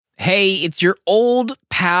Hey, it's your old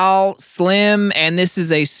pal Slim, and this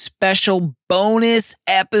is a special bonus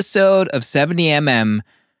episode of 70mm,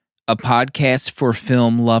 a podcast for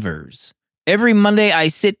film lovers. Every Monday, I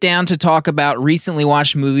sit down to talk about recently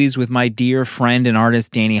watched movies with my dear friend and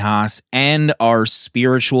artist Danny Haas and our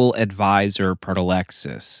spiritual advisor,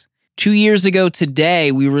 Protolexis. 2 years ago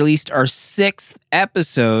today, we released our 6th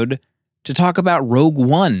episode to talk about Rogue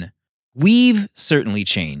One. We've certainly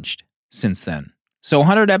changed since then. So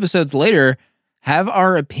 100 episodes later, have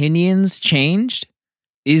our opinions changed?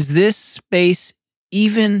 Is this space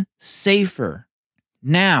even safer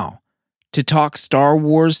now to talk Star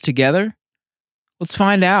Wars together? Let's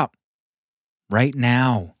find out right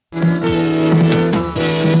now. A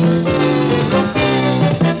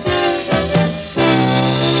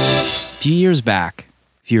few years back,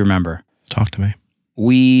 if you remember. Talk to me.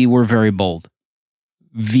 We were very bold.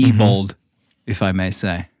 Bold, if I may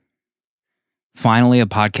say. Finally, a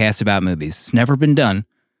podcast about movies. It's never been done,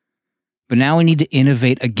 but now we need to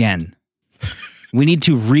innovate again. We need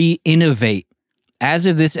to re-innovate. As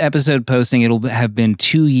of this episode posting, it'll have been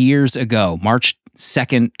 2 years ago, March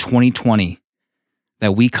 2nd, 2020,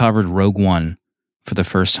 that we covered Rogue One for the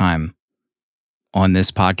first time on this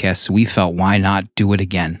podcast. So we felt, why not do it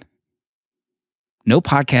again? No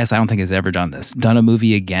podcast, I don't think, has ever done this. Done a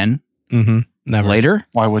movie again? Never. Later?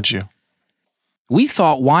 Why would you? We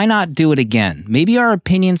thought, why not do it again? Maybe our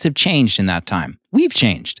opinions have changed in that time. We've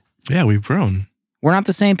changed. Yeah, we've grown. We're not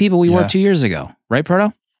the same people we were 2 years ago. Right,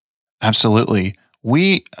 Proto? Absolutely.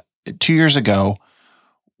 2 years ago,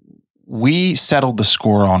 we settled the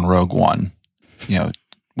score on Rogue One. You know,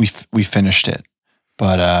 we finished it,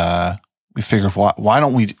 but we figured, why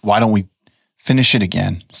don't we finish it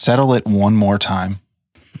again? Settle it one more time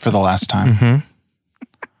for the last time.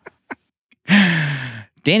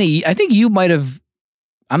 Danny, I think you might have,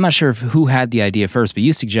 I'm not sure who had the idea first, but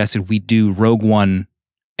you suggested we do Rogue One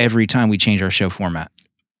every time we change our show format.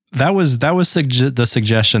 That was the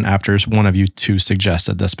suggestion after one of you two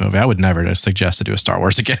suggested this movie. I would never suggest to do a Star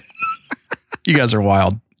Wars again. You guys are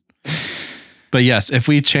wild. But yes, if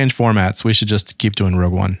we change formats, we should just keep doing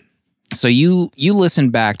Rogue One. So you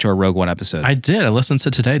listened back to our Rogue One episode. I did. I listened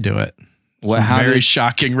to Today do it. Very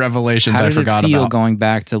shocking revelations I forgot about. How did it feel going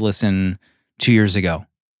back to listen 2 years ago?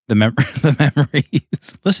 The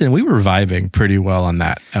memories. Listen, we were vibing pretty well on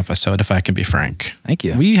that episode, if I can be frank. Thank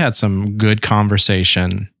you. We had some good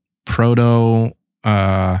conversation. Proto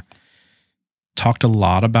talked a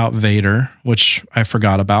lot about Vader, which I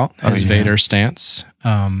forgot about, his Vader stance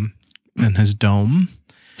and his dome.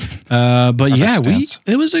 But yeah,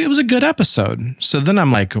 it was a good episode. So then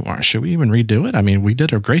I'm like, well, should we even redo it? I mean, we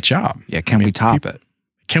did a great job. Yeah, can we top it?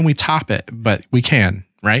 Can we top it? But we can,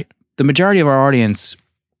 right? The majority of our audience,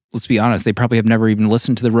 let's be honest, they probably have never even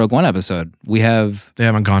listened to the Rogue One episode. They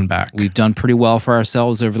haven't gone back. We've done pretty well for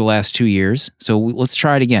ourselves over the last 2 years. So let's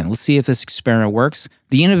try it again. Let's see if this experiment works.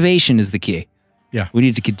 The innovation is the key. Yeah. We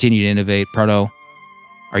need to continue to innovate. Proto,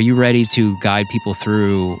 are you ready to guide people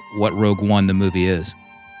through what Rogue One, the movie, is?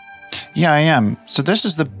 Yeah, I am. So this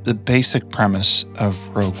is the basic premise of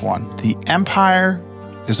Rogue One. The Empire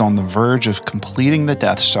is on the verge of completing the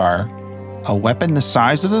Death Star, a weapon the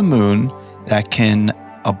size of the moon that can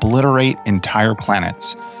obliterate entire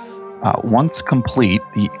planets. Once complete,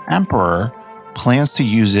 the Emperor plans to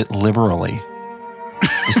use it liberally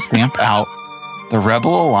to stamp out the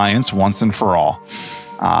Rebel Alliance once and for all.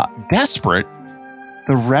 Desperate,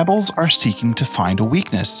 the rebels are seeking to find a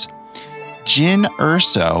weakness. Jyn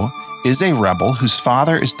Erso is a rebel whose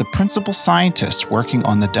father is the principal scientist working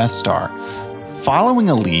on the Death Star. Following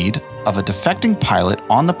a lead of a defecting pilot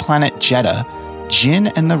on the planet Jedha,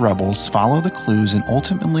 Jyn and the rebels follow the clues and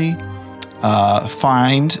ultimately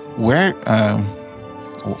find where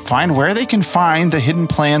they can find the hidden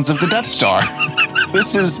plans of the Death Star.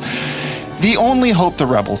 This is the only hope the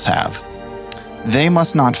rebels have. They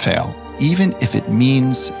must not fail, even if it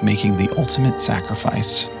means making the ultimate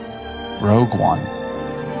sacrifice. Rogue One.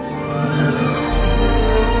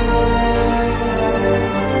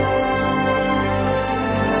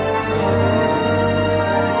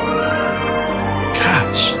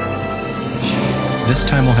 This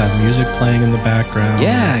time we'll have music playing in the background.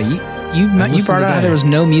 Yeah, you brought out there was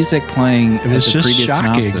no music playing. It was just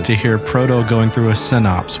shocking synopsis. to hear Proto going through a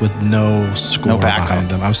synopsis with no score behind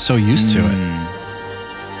them. I was so used to it.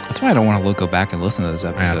 That's why I don't want to go back and listen to those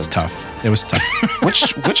episodes. Yeah, it's tough. It was tough.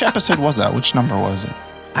 Which episode was that? Which number was it?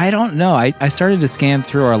 I don't know. I started to scan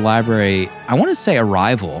through our library. I want to say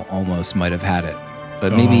Arrival almost might have had it,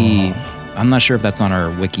 but maybe I'm not sure if that's on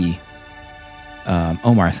our wiki.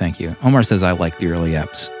 Omar, thank you. Omar says I like the early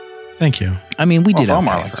eps. Thank you. I mean, we did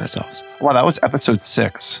Omar okay for ourselves. Wow, that was episode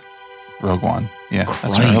 6. Rogue One. Yeah, Christ.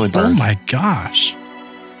 that's an early bird. Oh my gosh.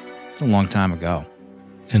 It's a long time ago.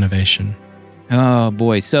 Innovation. Oh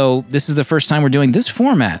boy. So this is the first time we're doing this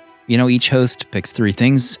format. You know, each host picks 3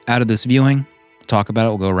 things out of this viewing. Talk about it.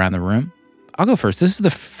 We'll go around the room. I'll go first. This is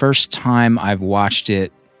the first time I've watched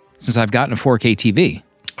it since I've gotten a 4K TV.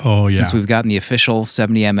 Oh, yeah. Since we've gotten the official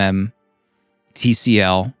 70mm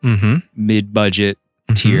TCL mid-budget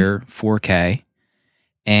tier 4K.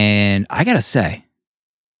 And I got to say,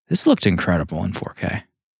 this looked incredible in 4K.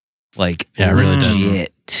 Like, yeah, it really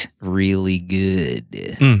legit, really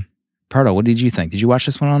good. Pardo, what did you think? Did you watch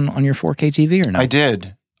this one on your 4K TV or no? I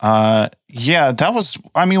did. Yeah, that was,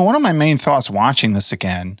 one of my main thoughts watching this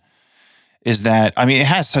again is that, it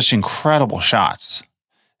has such incredible shots.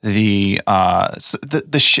 The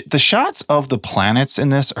shots of the planets in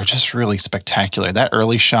this are just really spectacular. That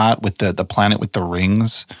early shot with the planet with the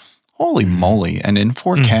rings, holy moly. And in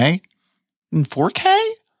 4K,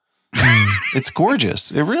 it's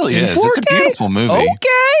gorgeous. It really is. 4K? It's a beautiful movie. Okay.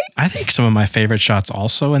 I think some of my favorite shots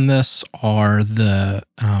also in this are the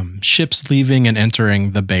ships leaving and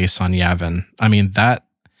entering the base on Yavin.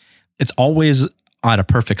 It's always at a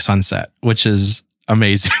perfect sunset, which is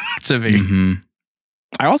amazing to me. Mm-hmm.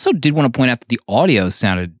 I also did want to point out that the audio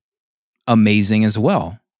sounded amazing as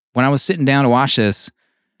well. When I was sitting down to watch this,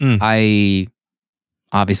 I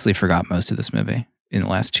obviously forgot most of this movie in the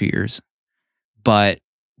last 2 years. But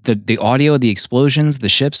the audio, the explosions, the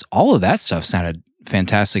ships, all of that stuff sounded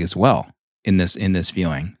fantastic as well in this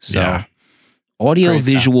viewing. So yeah. Audio,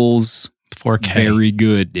 visuals, 4K. very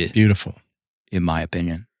good. Beautiful. In my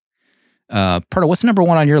opinion. Pardo, what's number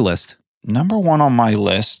 1 on your list? Number 1 on my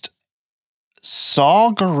list,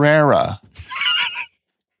 Saw Gerrera.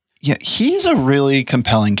 Yeah, he's a really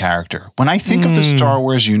compelling character. When I think of the Star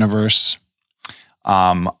Wars universe,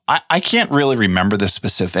 I can't really remember the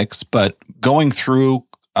specifics, but going through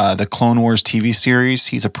the Clone Wars TV series,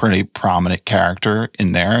 he's a pretty prominent character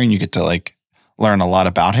in there, and you get to learn a lot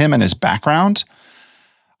about him and his background.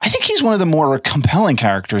 I think he's one of the more compelling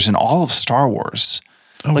characters in all of Star Wars.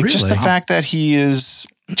 Oh, really? Just the fact that he's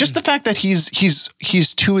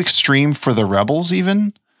too extreme for the rebels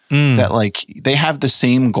even. That they have the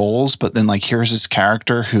same goals, but then here's this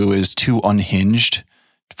character who is too unhinged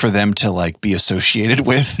for them to be associated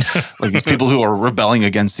with, these people who are rebelling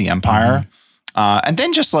against the Empire. And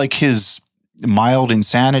then just his mild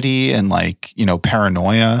insanity and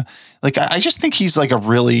paranoia. I just think he's a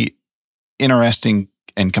really interesting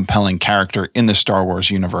and compelling character in the Star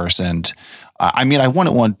Wars universe. And I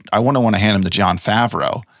wouldn't want to hand him to Jon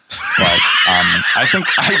Favreau. But I think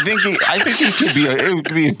it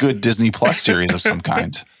could be a good Disney Plus series of some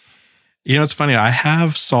kind. It's funny. I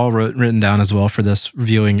have Saul written down as well for this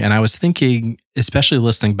viewing, and I was thinking, especially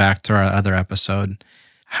listening back to our other episode,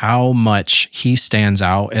 how much he stands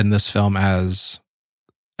out in this film as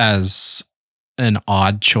an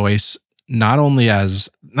odd choice, not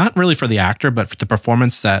really for the actor, but for the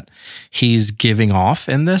performance that he's giving off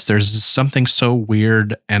in this. There's something so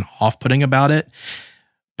weird and off-putting about it.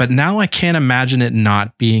 But now I can't imagine it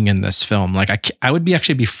not being in this film. I would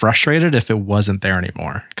actually be frustrated if it wasn't there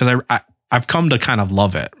anymore, because I've come to kind of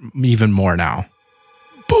love it even more now.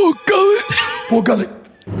 Paul Gullet,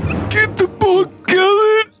 get the Paul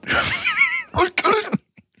Gullet.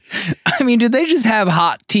 Did they just have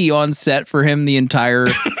hot tea on set for him the entire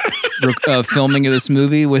filming of this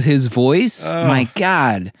movie with his voice? Oh. My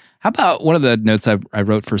God. How about one of the notes I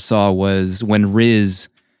wrote for Saw was when Riz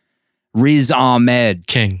Ahmed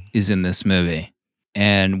King is in this movie.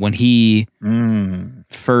 And when he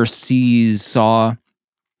first sees Saw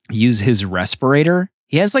use his respirator,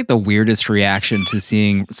 he has the weirdest reaction to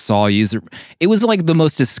seeing Saw use it. It was the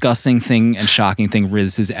most disgusting thing and shocking thing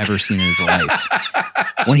Riz has ever seen in his life.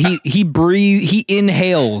 When he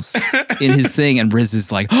inhales in his thing and Riz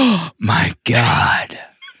is like, oh my God.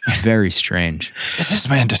 Very strange. Is this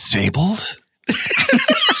man disabled?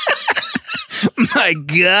 My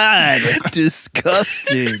God,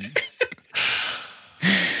 disgusting.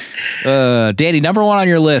 Danny, number 1 on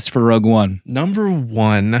your list for Rogue One. Number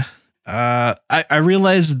 1, I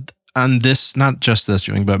realized on this, not just this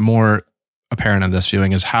viewing, but more apparent on this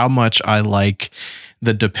viewing, is how much I like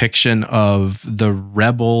the depiction of the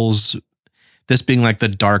rebels, this being the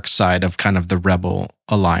dark side of kind of the Rebel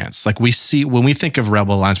Alliance. When we think of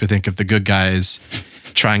Rebel Alliance, we think of the good guys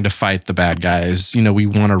trying to fight the bad guys. We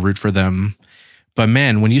want to root for them. But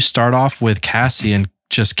man, when you start off with Cassian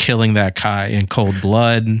just killing that Kai in cold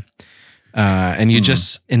blood, and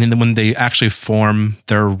then when they actually form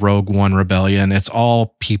their Rogue One rebellion, it's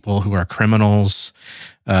all people who are criminals,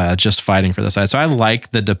 just fighting for the side. So I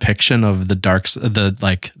like the depiction of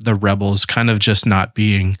the rebels kind of just not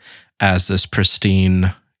being as this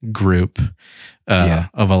pristine group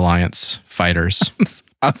of Alliance fighters.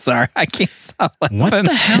 I'm sorry, I can't stop laughing. What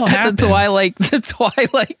the hell happened? The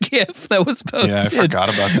Twilight gif that was posted. Yeah, I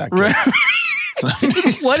forgot about that.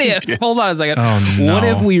 What if? Hold on a second. Oh, no. What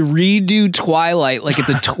if we redo Twilight like it's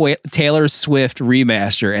a Taylor Swift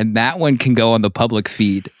remaster, and that one can go on the public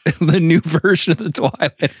feed? The new version of the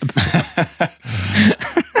Twilight episode.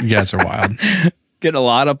 You guys are wild. Get a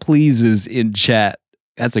lot of pleases in chat.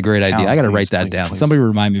 That's a great idea. I got to write that down. Please. Somebody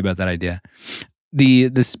remind me about that idea.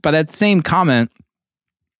 By that same comment,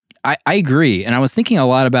 I agree, and I was thinking a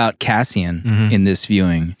lot about Cassian in this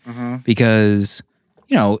viewing because,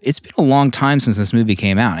 you know, it's been a long time since this movie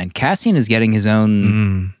came out, and Cassian is getting his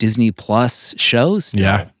own Disney Plus shows still.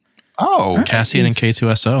 Yeah. Oh, Cassian and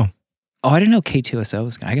K2SO. Oh, I didn't know K2SO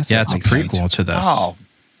was. I guess it's a prequel to this. Oh,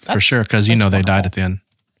 for sure, because you know they died at the end.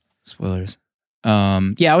 Spoilers.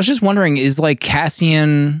 Yeah, I was just wondering, is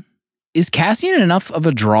Cassian enough of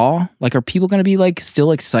a draw? Like, are people going to be like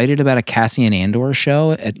still excited about a Cassian Andor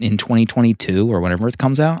show in 2022 or whenever it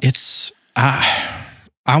comes out? It's I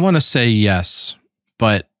want to say yes,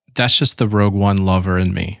 but that's just the Rogue One lover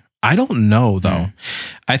in me. I don't know though.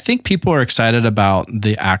 I think people are excited about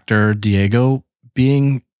the actor Diego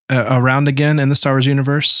being around again in the Star Wars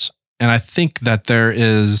universe, and I think that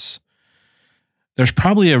there's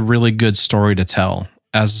probably a really good story to tell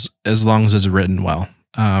as long as it's written well.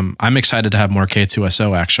 I'm excited to have more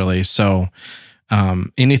K2SO actually. So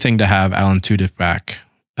anything to have Alan Tudyk back,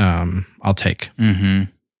 I'll take.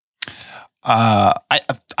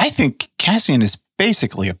 I think Cassian is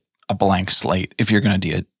basically a blank slate if you're going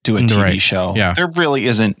to do a TV show. Yeah. There really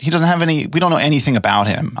isn't. He doesn't have any. We don't know anything about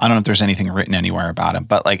him. I don't know if there's anything written anywhere about him.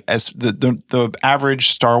 But like as the average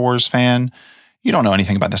Star Wars fan, you don't know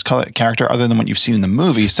anything about this character other than what you've seen in the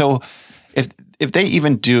movie. So if they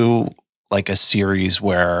even do like a series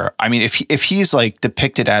where, I mean, if he's like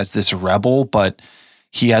depicted as this rebel, but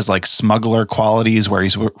he has like smuggler qualities where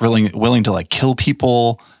he's willing to like kill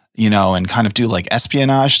people, you know, and kind of do like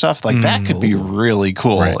espionage stuff, like that could be really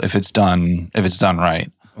cool if it's done right.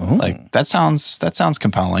 Oh. Like that sounds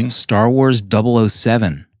compelling. Star Wars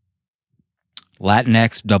 007.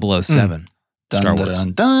 Latinx 007. Star Wars.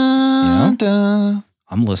 Dun, dun, dun.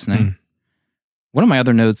 I'm listening. One of my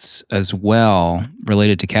other notes as well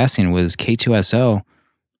related to Cassian was K2SO.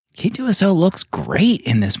 K2SO looks great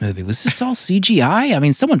in this movie. Was this all CGI? I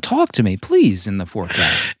mean, someone talk to me, please, in the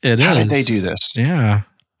foreground. How did they do this? Yeah.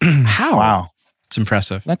 How? Wow. It's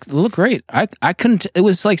impressive. Look great. I couldn't, it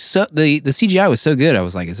was like, so the CGI was so good. I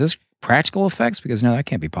was like, is this practical effects? Because no, that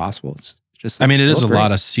can't be possible. It's just, I mean, it is a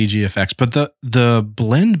lot of CG effects, but the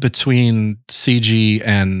blend between CG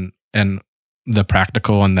and the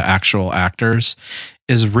practical and the actual actors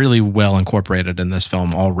is really well incorporated in this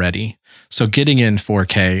film already. So getting in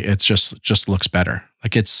 4K, it's just looks better.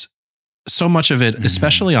 Like it's so much of it,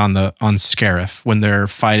 especially on Scarif when they're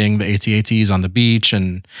fighting the AT-ATs on the beach,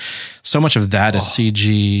 and so much of that is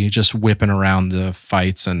CG just whipping around the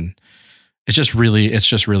fights, and it's just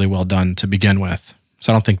really well done to begin with.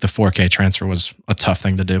 So I don't think the 4K transfer was a tough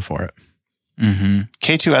thing to do for it.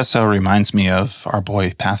 K2SO reminds me of our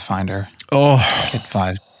boy Pathfinder. Oh, Kid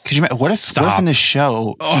 5. What if in the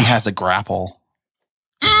show he has a grapple?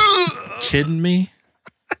 Kidding me?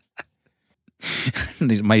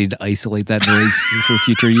 Might need to isolate that noise for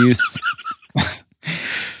future use.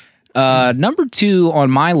 Number 2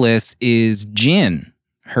 on my list is Jyn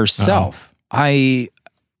herself. It's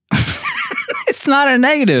not a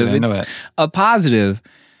negative. It's a positive,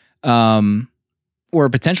 or a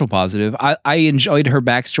potential positive. I enjoyed her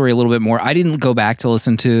backstory a little bit more. I didn't go back to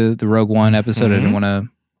listen to the Rogue One episode. I didn't want to.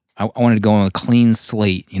 I wanted to go on a clean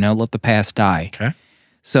slate. You know, let the past die. Okay.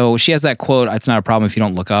 So she has that quote, "It's not a problem if you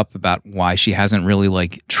don't look up," about why she hasn't really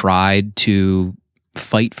like tried to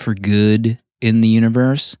fight for good in the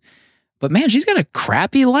universe. But man, she's got a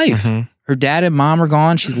crappy life. Her dad and mom are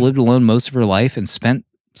gone. She's lived alone most of her life and spent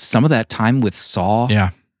some of that time with Saw.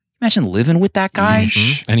 Yeah. Imagine living with that guy.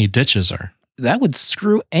 And he ditches her. That would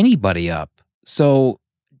screw anybody up. So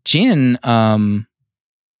Jyn,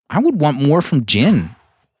 I would want more from Jyn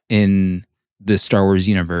in the Star Wars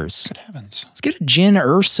universe. Good heavens. Let's get a Jyn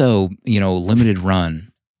Erso, limited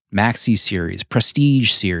run, maxi series,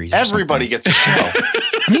 prestige series. Everybody gets a show.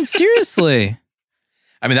 I mean, seriously.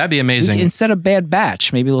 I mean, that'd be amazing. Instead of Bad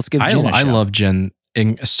Batch, maybe let's give Jyn a show. I love Jyn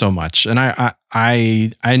so much. And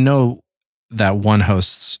I know that one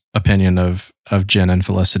host's opinion of Jyn and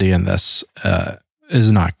Felicity in this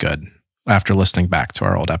is not good after listening back to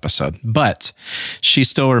our old episode. But she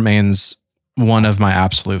still remains one of my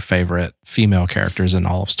absolute favorite female characters in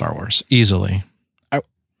all of Star Wars, easily.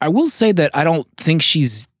 I will say that I don't think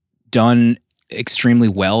she's done extremely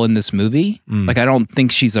well in this movie. Like, I don't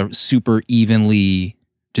think she's a super evenly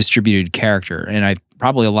distributed character. And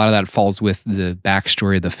probably a lot of that falls with the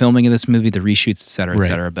backstory of the filming of this movie, the reshoots, et cetera, et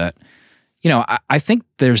cetera. But, I think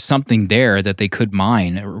there's something there that they could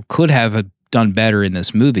mine or could have done better in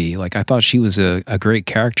this movie. Like, I thought she was a great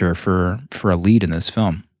character for a lead in this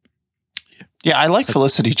film. Yeah, I like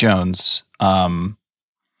Felicity Jones.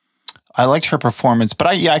 I liked her performance, but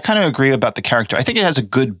I kind of agree about the character. I think it has a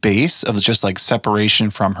good base of just like separation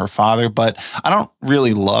from her father, but I don't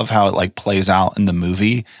really love how it like plays out in the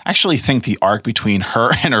movie. I actually think the arc between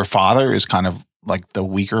her and her father is kind of like the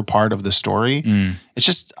weaker part of the story. It's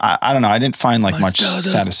just, I don't know. I didn't find like much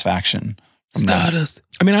satisfaction from that.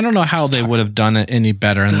 I mean, I don't know how they would have done it any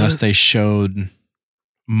better unless they showed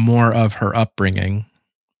more of her upbringing,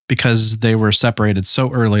 because they were separated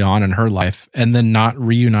so early on in her life and then not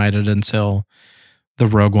reunited until the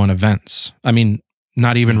Rogue One events. I mean,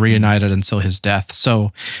 not even reunited until his death.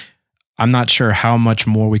 So I'm not sure how much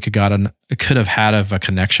more we could have had of a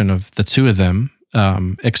connection of the two of them,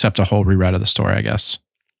 except a whole rewrite of the story, I guess.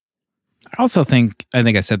 I also think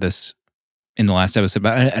I said this in the last episode,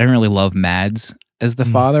 but I didn't really love Mads as the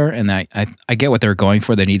father. And I get what they're going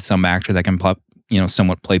for. They need some actor that can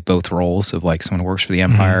somewhat play both roles of like someone who works for the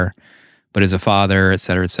Empire, but is a father, et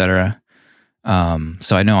cetera, et cetera.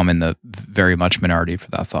 So I know I'm in the very much minority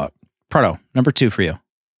for that thought. Proto, number 2 for you.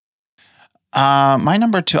 My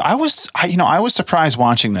number 2, I was surprised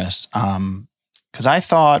watching this because I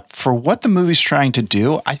thought for what the movie's trying to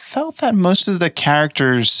do, I felt that most of the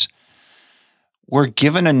characters were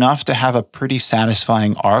given enough to have a pretty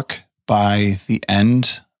satisfying arc by the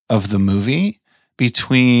end of the movie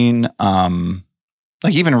between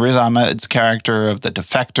like even Riz Ahmed's character of the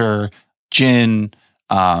Defector, Jin,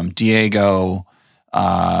 Diego,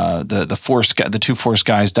 the two Force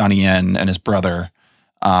guys, Donnie Yen and his brother,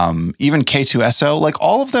 even K2SO, like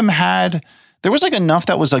all of them there was like enough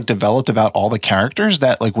that was like developed about all the characters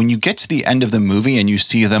that like when you get to the end of the movie and you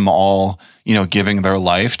see them all, giving their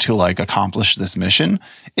life to like accomplish this mission,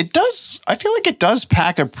 I feel like it does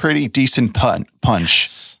pack a pretty decent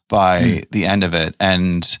punch by the end of it.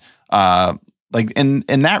 And, like in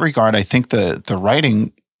that regard, I think the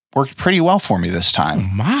writing worked pretty well for me this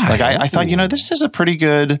time. Like I thought, this is a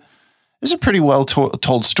pretty well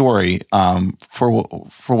told story for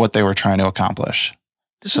what they were trying to accomplish.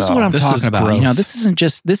 This is what I'm talking about. Growth. This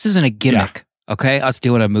isn't a gimmick. Yeah. Okay, us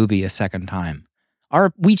doing a movie a second time.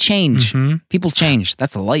 We change. People change.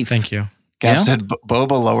 That's a life. Thank you. Gav said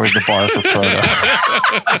Boba lowered the bar for Proto.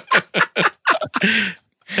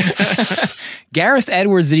 Gareth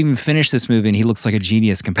Edwards didn't even finish this movie, and he looks like a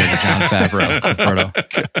genius compared to Jon Favreau.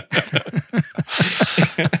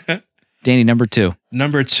 Danny, number 2.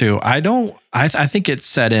 Number 2. I think it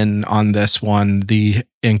set in on this one the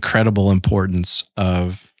incredible importance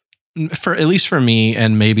of, at least for me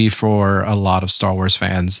and maybe for a lot of Star Wars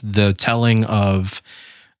fans, the telling of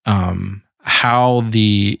how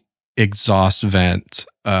the exhaust vent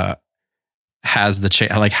has the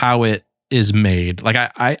like how it is made. Like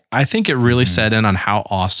I think it really set in on how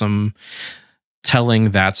awesome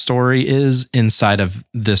telling that story is inside of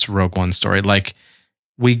this Rogue One story. Like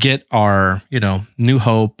we get our, New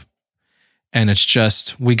Hope, and it's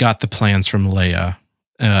just, we got the plans from Leia,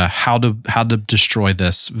 how to destroy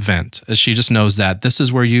this vent. She just knows that this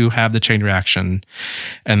is where you have the chain reaction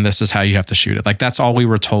and this is how you have to shoot it. Like that's all we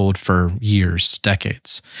were told for years,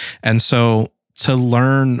 decades. And so to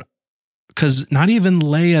learn, because not even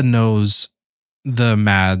Leia knows the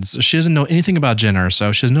Mads. She doesn't know anything about Jyn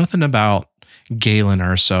Erso. She has nothing about Galen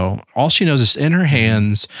Erso. All she knows is in her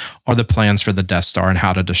hands are the plans for the Death Star and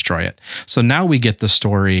how to destroy it. So now we get the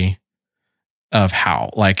story of how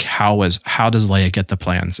does Leia get the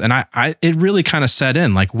plans? And it really kind of set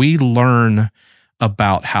in, like we learn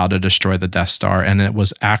about how to destroy the Death Star, and it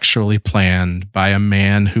was actually planned by a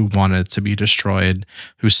man who wanted it to be destroyed,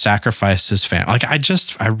 who sacrificed his family. Like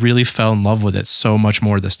I really fell in love with it so much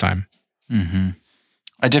more this time.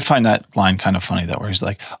 I did find that line kind of funny, though, where he's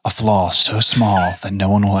like, a flaw so small that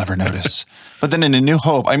no one will ever notice. But then in A New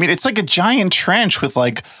Hope, I mean, it's like a giant trench with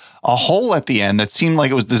like a hole at the end that seemed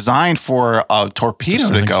like it was designed for a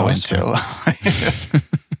torpedo to go into.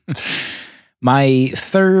 My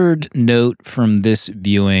third note from this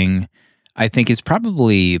viewing, I think, is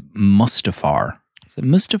probably Mustafar. Is it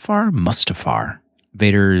Mustafar? Mustafar.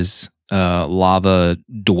 Vader's lava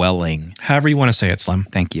dwelling. However you want to say it, Slim.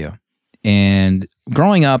 Thank you. And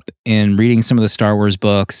growing up and reading some of the Star Wars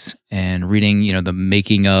books and reading, the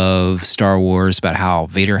making of Star Wars about how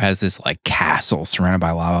Vader has this like castle surrounded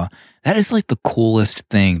by lava, that is like the coolest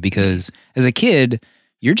thing, because as a kid,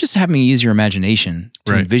 you're just having to use your imagination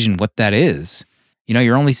to envision what that is. You know,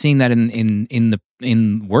 you're only seeing that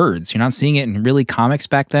in words. You're not seeing it in really comics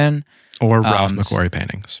back then. Or Ralph McQuarrie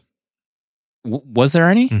paintings. Was there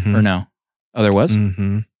any or no? Oh, there was?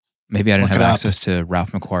 Mm-hmm. Maybe I didn't have access to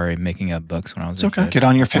Ralph McQuarrie making up books when I was a kid. Get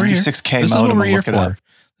on your 56K modem and look it up.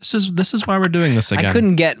 This is why we're doing this again. I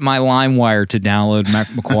couldn't get my LimeWire to download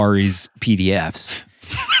McQuarrie's PDFs.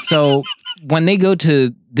 So when they go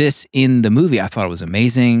to this in the movie, I thought it was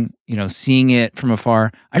amazing. You know, seeing it from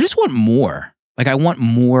afar. I just want more. Like, I want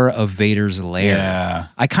more of Vader's lair. Yeah.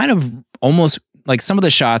 I kind of almost, like, some of the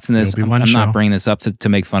shots in this, I'm not bringing this up to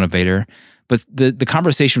make fun of Vader, but the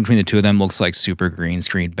conversation between the two of them looks like super green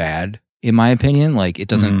screen bad, in my opinion. Like, it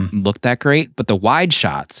doesn't look that great. But the wide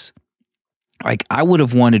shots, like, I would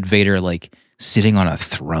have wanted Vader, like, sitting on a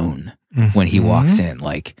throne when he walks in.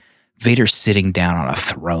 Like, Vader sitting down on a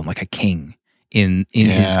throne like a king in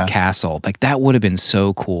his castle. Like, that would have been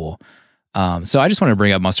so cool. So I just want to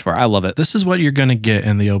bring up Mustafar. I love it. This is what you're going to get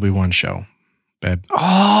in the Obi-Wan show, babe.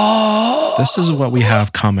 Oh! This is what we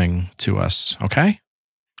have coming to us, okay?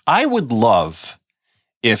 I would love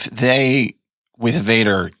if they, with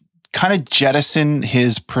Vader, kind of jettison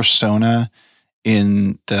his persona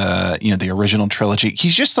in the original trilogy.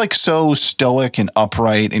 He's just like so stoic and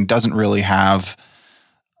upright and doesn't really have,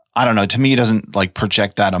 I don't know, to me, he doesn't like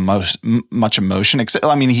project that much emotion. Except,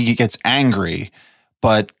 I mean, he gets angry,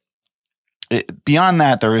 but beyond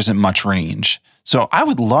that, there isn't much range. So I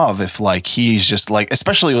would love if like he's just like,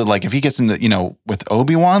 especially with like if he gets into, you know, with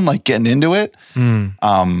Obi-Wan, like getting into it,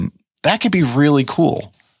 that could be really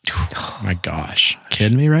cool. Oh my gosh.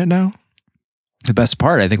 Kidding me right now? The best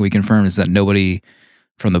part, I think we confirmed, is that nobody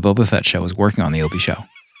from the Boba Fett show is working on the Obi show.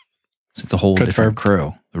 So it's a whole different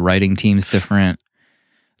crew. The writing team's different.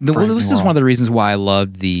 This is one of the reasons why I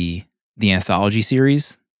loved the anthology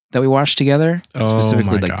series that we watched together,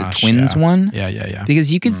 specifically like the twins one. Yeah.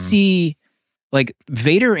 Because you could see like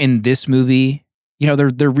Vader in this movie, you know,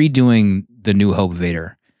 they're redoing the New Hope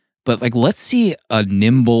Vader, but like, let's see a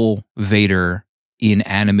nimble Vader in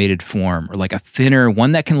animated form, or like a thinner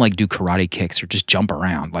one that can like do karate kicks or just jump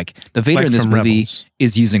around. Like the Vader in this movie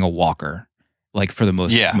is using a walker, like for the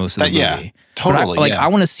most of the movie. Yeah, totally. But I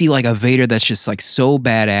want to see like a Vader that's just like so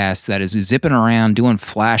badass that is zipping around doing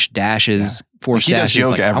flash dashes, force dashes. He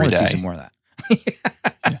does yoga every day. I want to see some more of that.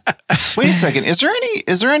 Wait a second. Is there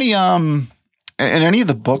any in any of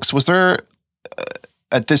the books, was there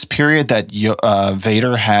at this period that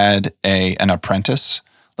Vader had an apprentice?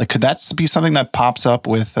 Like, could that be something that pops up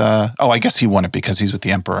with, I guess he wouldn't because he's with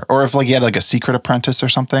the Emperor. Or if like he had like a secret apprentice or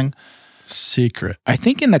something. Secret. I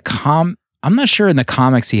think in the I'm not sure in the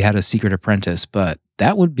comics he had a secret apprentice, but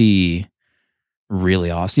that would be really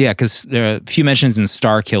awesome. Yeah, because there are a few mentions in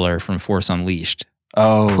Starkiller from Force Unleashed.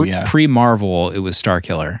 Oh, yeah. Pre-Marvel, it was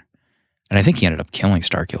Starkiller. And I think he ended up killing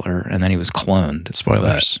Starkiller, and then he was cloned.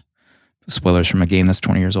 Spoilers. Spoilers from a game that's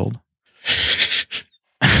 20 years old.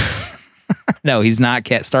 No, he's not.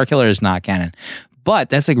 Starkiller is not canon. But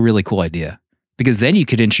that's like a really cool idea, because then you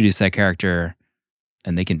could introduce that character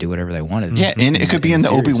and they can do whatever they wanted. Yeah, and it could be in the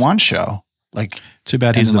Obi-Wan show. Like, too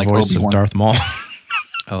bad he's the voice of Darth Maul.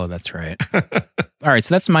 Oh, that's right. All right,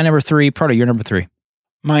 so that's my number 3. Proto, your number 3.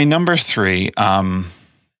 My number 3,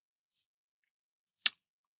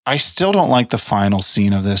 I still don't like the final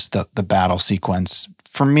scene of this, the battle sequence.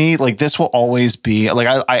 For me, like, this will always be, like,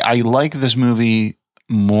 I like this movie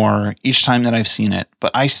more each time that I've seen it,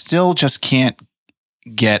 but I still just can't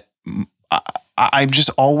get, I'm just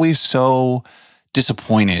always so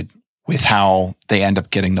disappointed with how they end up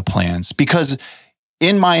getting the plans, because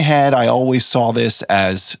in my head, I always saw this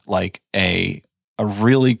as like a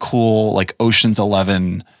really cool, like Ocean's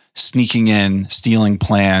 11 sneaking in, stealing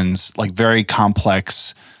plans, like very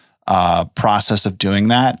complex process of doing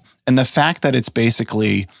that. And the fact that it's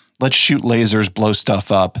basically, let's shoot lasers, blow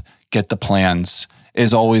stuff up, get the plans,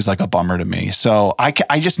 is always like a bummer to me. So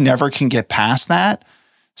I just never can get past that.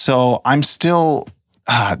 So I'm still,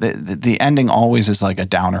 the ending always is like a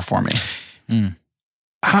downer for me.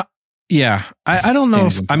 Yeah. I don't know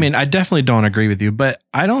I mean, I definitely don't agree with you, but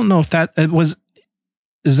I don't know if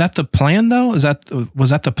is that the plan though? Was that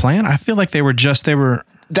the plan? I feel like they were.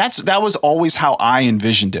 That was always how I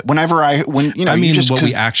envisioned it. I mean, just what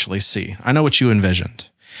we actually see. I know what you envisioned,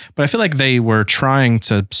 but I feel like they were trying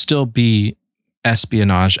to still be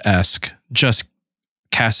espionage-esque, just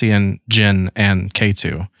Cassian, Jyn, and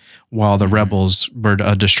K2, while the rebels were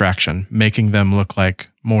a distraction, making them look like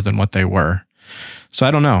more than what they were. So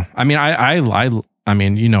I don't know. I mean, I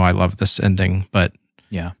mean, you know, I love this ending, but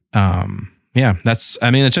yeah. Yeah, it's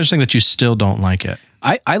interesting that you still don't like it.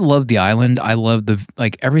 I love the island. I love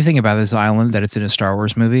everything about this island that it's in a Star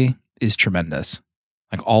Wars movie is tremendous.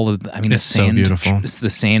 Like all of the, it's so beautiful. It's the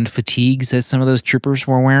sand fatigues that some of those troopers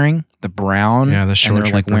were wearing, the brown. Yeah, the short and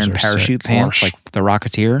they're like wearing parachute pants, Gosh. like the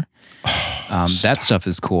Rocketeer. That stuff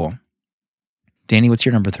is cool. Danny, what's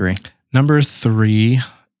your number 3? Number 3,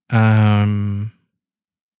 back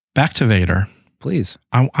to Vader. Please.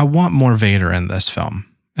 I want more Vader in this film.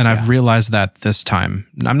 And I've realized that this time.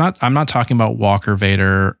 I'm not talking about Walker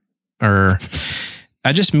Vader, or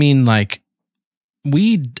I just mean like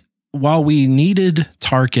while we needed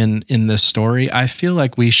Tarkin in this story, I feel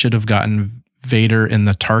like we should have gotten Vader in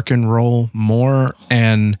the Tarkin role more,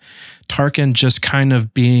 and Tarkin just kind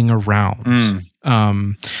of being around.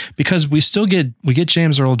 Because we get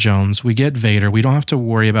James Earl Jones, we get Vader. We don't have to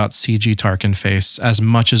worry about CG Tarkin face as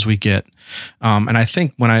much as we get. And I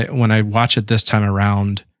think when I watch it this time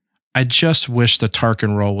around, I just wish the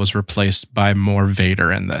Tarkin role was replaced by more Vader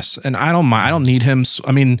in this. And I don't mind. I don't need him.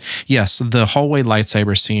 I mean, yes, the hallway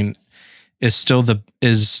lightsaber scene is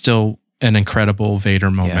still an incredible Vader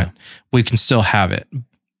moment. Yeah. We can still have it,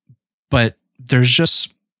 but there's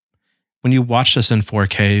just, when you watch this in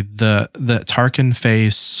 4K, the Tarkin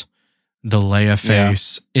face, the Leia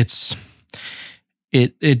face,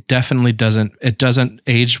 it definitely doesn't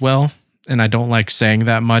age well. And I don't like saying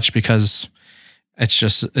that much because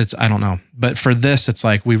it's I don't know. But for this, it's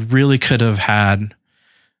like we really could have had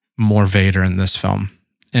more Vader in this film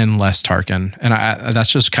and less Tarkin. And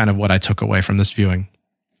that's just kind of what I took away from this viewing.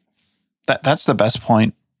 That's the best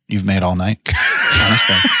point you've made all night.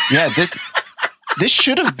 Honestly. Yeah, this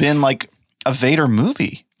should have been like a Vader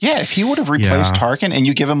movie. Yeah, if he would have replaced Tarkin and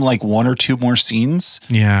you give him like 1 or 2 more scenes,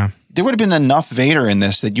 there would have been enough Vader in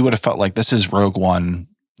this that you would have felt like this is Rogue One,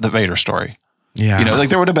 the Vader story. Yeah. You know, like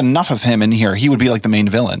there would have been enough of him in here. He would be like the main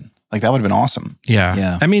villain. Like that would have been awesome.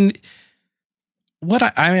 Yeah. I mean,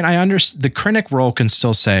 I understand the Krennic role can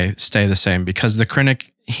still stay the same, because the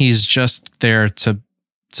Krennic, he's just there to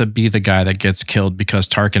be the guy that gets killed because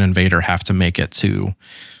Tarkin and Vader have to make it to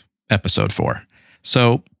Episode 4.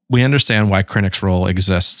 So we understand why Krennic's role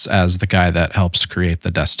exists as the guy that helps create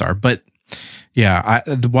the Death Star. But yeah,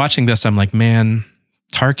 watching this, I'm like, man,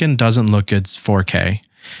 Tarkin doesn't look good 4K.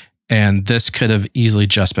 And this could have easily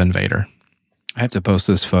just been Vader. I have to post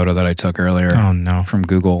this photo that I took earlier. Oh, no. From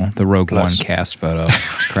Google, the Rogue One cast photo.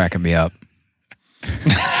 It's cracking me up.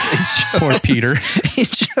 Poor Peter.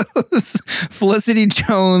 It shows Felicity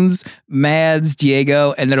Jones, Mads,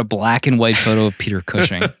 Diego, and then a black and white photo of Peter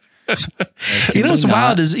Cushing. You know what's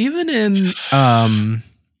wild is even in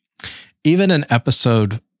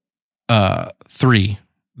episode 3,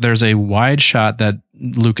 there's a wide shot that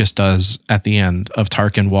Lucas does at the end of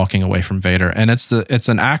Tarkin walking away from Vader, and it's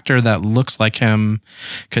an actor that looks like him.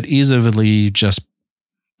 They could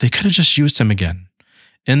have just used him again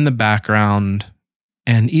in the background,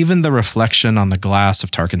 and even the reflection on the glass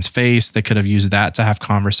of Tarkin's face, they could have used that to have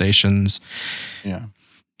conversations. Yeah.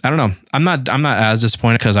 I don't know. I'm not as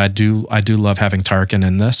disappointed because I do love having Tarkin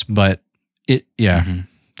in this, but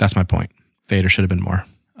that's my point. Vader should have been more.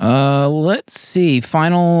 Let's see.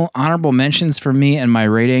 Final honorable mentions for me and my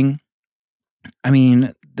rating. I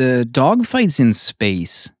mean, the dogfights in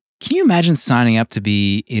space. Can you imagine signing up to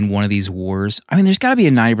be in one of these wars? I mean, there's got to be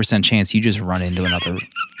a 90% chance you just run into another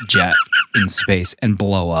jet in space and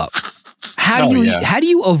blow up. How do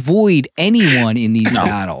you avoid anyone in these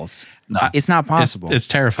battles? No. It's not possible. It's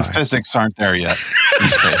terrifying. The physics aren't there yet in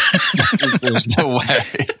space. There's no way.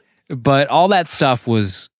 But all that stuff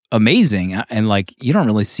was amazing, and like you don't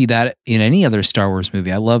really see that in any other Star Wars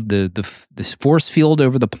movie. I love the force field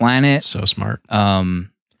over the planet. So smart. And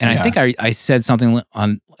I think I said something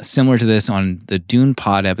similar to this on the Dune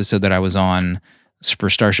Pod episode that I was on for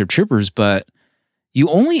Starship Troopers, but you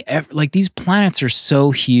only these planets are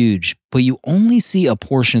so huge, but you only see a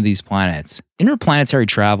portion of these planets. Interplanetary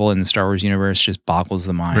travel in the Star Wars universe just boggles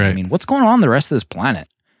the mind. Right. I mean, what's going on the rest of this planet?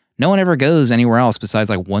 No one ever goes anywhere else besides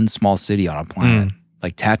like one small city on a planet.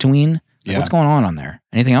 Like Tatooine? What's going on there?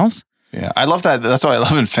 Anything else? Yeah, I love that. That's why I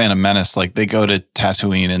love in Phantom Menace. Like they go to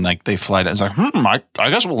Tatooine and like they fly down. It's like, I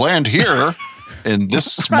guess we'll land here in this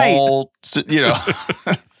small,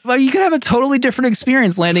 Well, you could have a totally different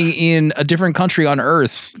experience landing in a different country on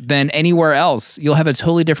Earth than anywhere else. You'll have a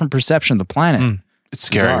totally different perception of the planet. It's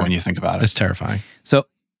scary when you think about it. It's terrifying. So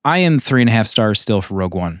I am 3.5 stars still for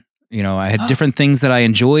Rogue One. You know, I had different things that I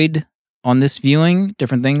enjoyed on this viewing,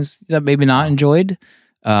 different things that maybe not enjoyed.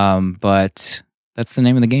 But that's the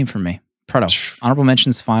name of the game for me. Proto. Honorable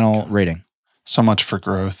mentions, final rating. So much for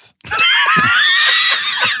growth.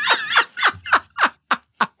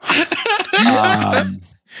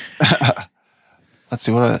 Let's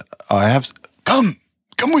see what I have. Come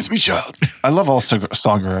with me, child. I love all Saw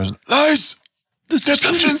Gerrera's Lies.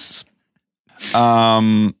 Deceptions.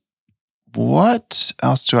 What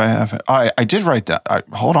else do I have? I did write that.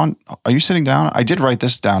 Hold on. Are you sitting down? I did write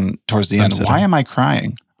this down towards the end. Why am I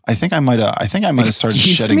crying? I think I might have started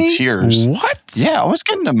shedding tears. What? Yeah, I was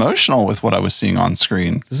getting emotional with what I was seeing on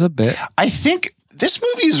screen. This is a bit. I think this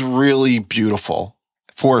movie is really beautiful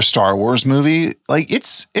for a Star Wars movie. Like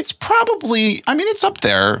it's probably, I mean, it's up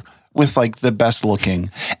there with like the best looking,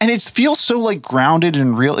 and it feels so like grounded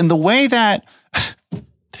and real in the way that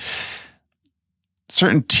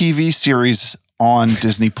certain TV series on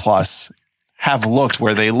Disney Plus have looked,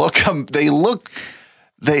 where they look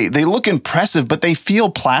impressive, but they feel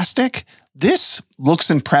plastic. This looks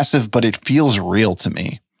impressive, but it feels real to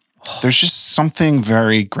me. There's just something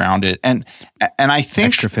very grounded, and I think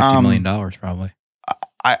extra $50 million probably.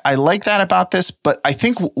 I like that about this, but I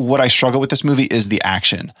think what I struggle with this movie is the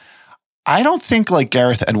action. I don't think like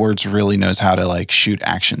Gareth Edwards really knows how to like shoot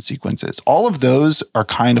action sequences. All of those are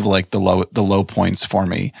kind of like the low points for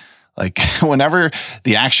me. Like whenever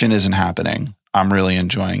the action isn't happening, I'm really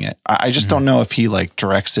enjoying it. I just don't know if he like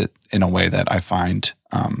directs it in a way that I find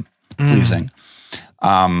pleasing.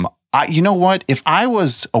 You know what? If I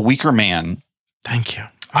was a weaker man, thank you,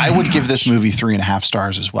 I would give this movie 3.5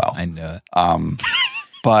 stars as well. I know it.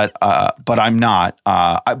 But I'm not.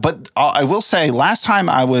 But I will say, last time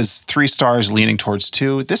I was 3 stars leaning towards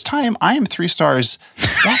 2. This time I am 3 stars,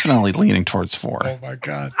 definitely leaning towards 4. Oh my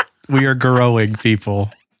God. We are growing,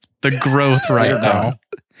 people. The growth right now.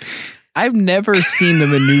 I've never seen the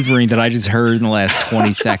maneuvering that I just heard in the last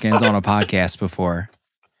 20 seconds on a podcast before.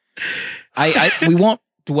 We won't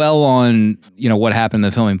dwell on, what happened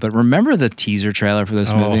in the filming, but remember the teaser trailer for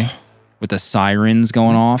this movie? With the sirens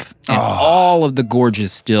going off and all of the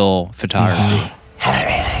gorgeous still photography.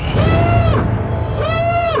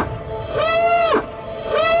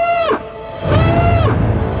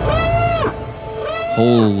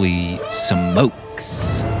 Holy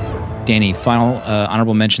smokes. Danny, final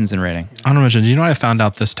honorable mentions and rating. Honorable mentions. You know what I found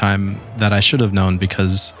out this time that I should have known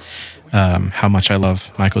because how much I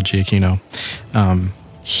love Michael Giacchino.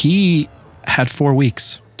 He had 4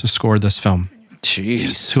 weeks to score this film.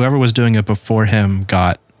 Jeez. Whoever was doing it before him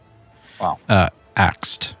got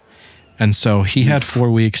axed. And so he had 4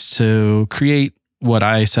 weeks to create what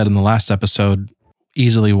I said in the last episode,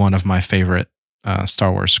 easily one of my favorite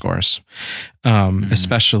Star Wars scores.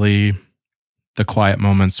 Especially the quiet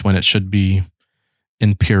moments when it should be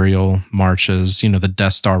Imperial marches, the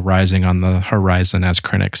Death Star rising on the horizon as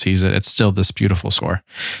Krennic sees it. It's still this beautiful score.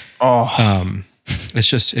 It's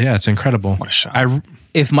just, it's incredible. What a shot.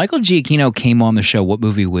 If Michael Giacchino came on the show, what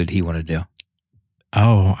movie would he want to do?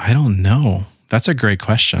 Oh, I don't know. That's a great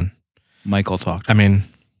question. Michael talked. I mean,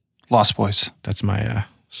 Lost Boys. That's my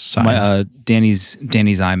sign. Danny's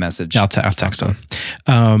iMessage. I'll text him.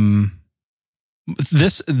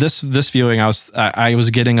 This viewing, I was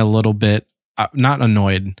getting a little bit not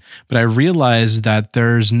annoyed, but I realized that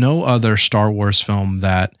there's no other Star Wars film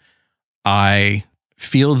that I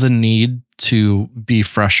feel the need to be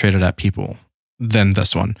frustrated at people than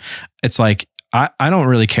this one. It's like I don't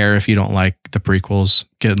really care if you don't like the prequels,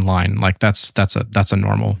 get in line. Like that's a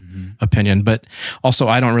normal opinion. But also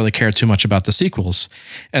I don't really care too much about the sequels.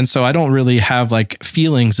 And so I don't really have like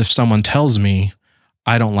feelings if someone tells me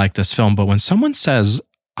I don't like this film. But when someone says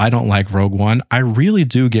I don't like Rogue One, I really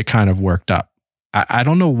do get kind of worked up. I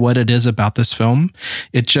don't know what it is about this film.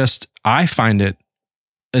 I find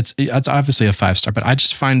it's obviously a 5-star, but I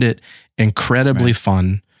just find it incredibly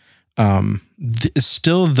fun. It's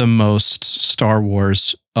still the most Star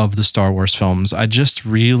Wars of the Star Wars films. I just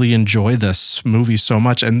really enjoy this movie so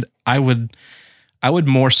much, and I would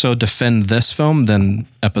more so defend this film than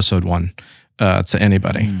Episode 1 to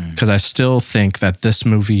anybody, because I still think that this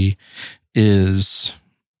movie is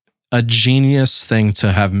a genius thing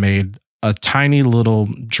to have made a tiny little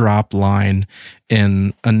drop line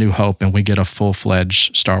in A New Hope and we get a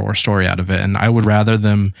full-fledged Star Wars story out of it. And I would rather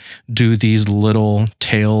them do these little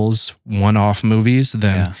tales, one-off movies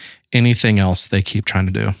than anything else they keep trying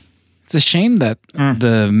to do. It's a shame that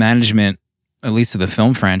the management, at least of the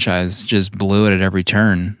film franchise, just blew it at every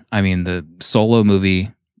turn. I mean, the Solo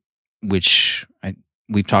movie, which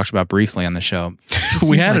we've talked about briefly on the show.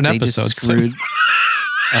 We had an episode. Screwed.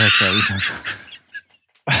 Oh, that's right. We talked about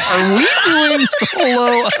Are we doing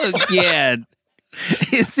Solo again?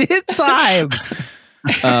 Is it time?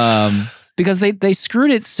 Because they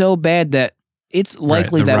screwed it so bad that it's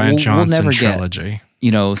likely that we'll never trilogy.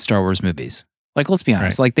 Get, Star Wars movies. Like, let's be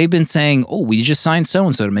honest. Right. Like, they've been saying, we just signed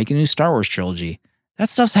so-and-so to make a new Star Wars trilogy. That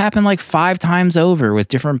stuff's happened like 5 times over with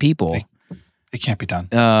different people. It can't be done.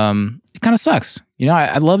 It kind of sucks, You know,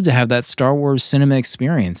 I'd love to have that Star Wars cinema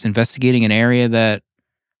experience, investigating an area that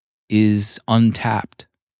is untapped.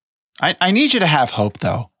 I need you to have hope,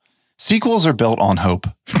 though. Sequels are built on hope.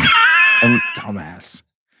 Dumbass.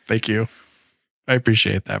 Thank you. I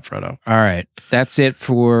appreciate that, Frodo. All right. That's it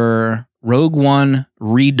for Rogue One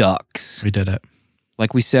Redux. We did it.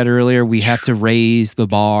 Like we said earlier, we have to raise the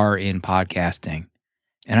bar in podcasting.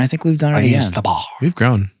 And I think we've done it again. the bar. We've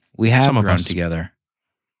grown. We have Some of grown us. together.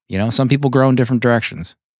 You know, some people grow in different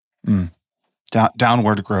directions.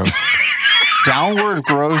 Downward growth. Downward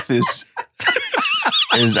growth is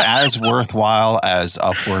as worthwhile as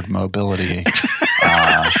upward mobility.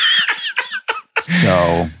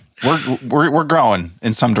 So we're growing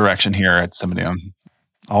in some direction here at 70M.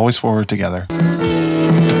 Always forward together.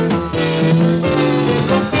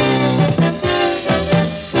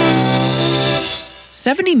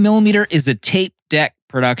 70mm is a tape deck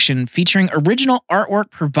production featuring original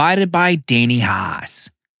artwork provided by Danny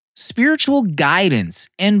Haas. Spiritual guidance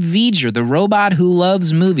and V'ger, the robot who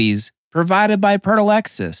loves movies, provided by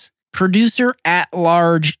Pertalexis. Producer at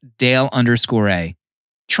large Dale_A.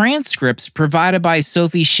 Transcripts provided by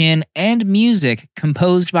Sophie Shin and music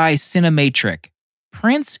composed by Cinematric.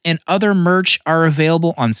 Prints and other merch are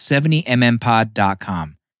available on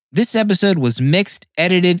 70mmpod.com. This episode was mixed,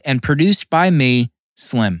 edited, and produced by me,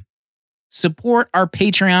 Slim. Support our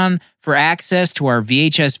Patreon for access to our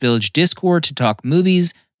VHS Village Discord to talk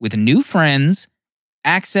movies with new friends,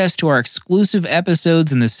 access to our exclusive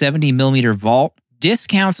episodes in the 70mm vault,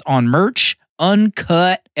 discounts on merch,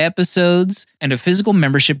 uncut episodes, and a physical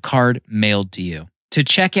membership card mailed to you. To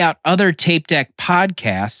check out other Tape Deck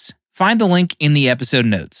podcasts, find the link in the episode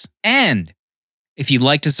notes. And if you'd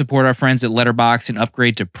like to support our friends at Letterboxd and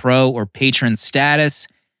upgrade to pro or patron status,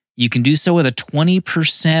 you can do so with a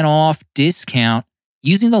 20% off discount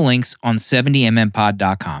using the links on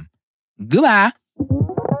 70mmpod.com. Goodbye.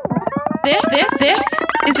 This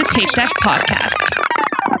is a Tape Deck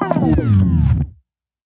podcast.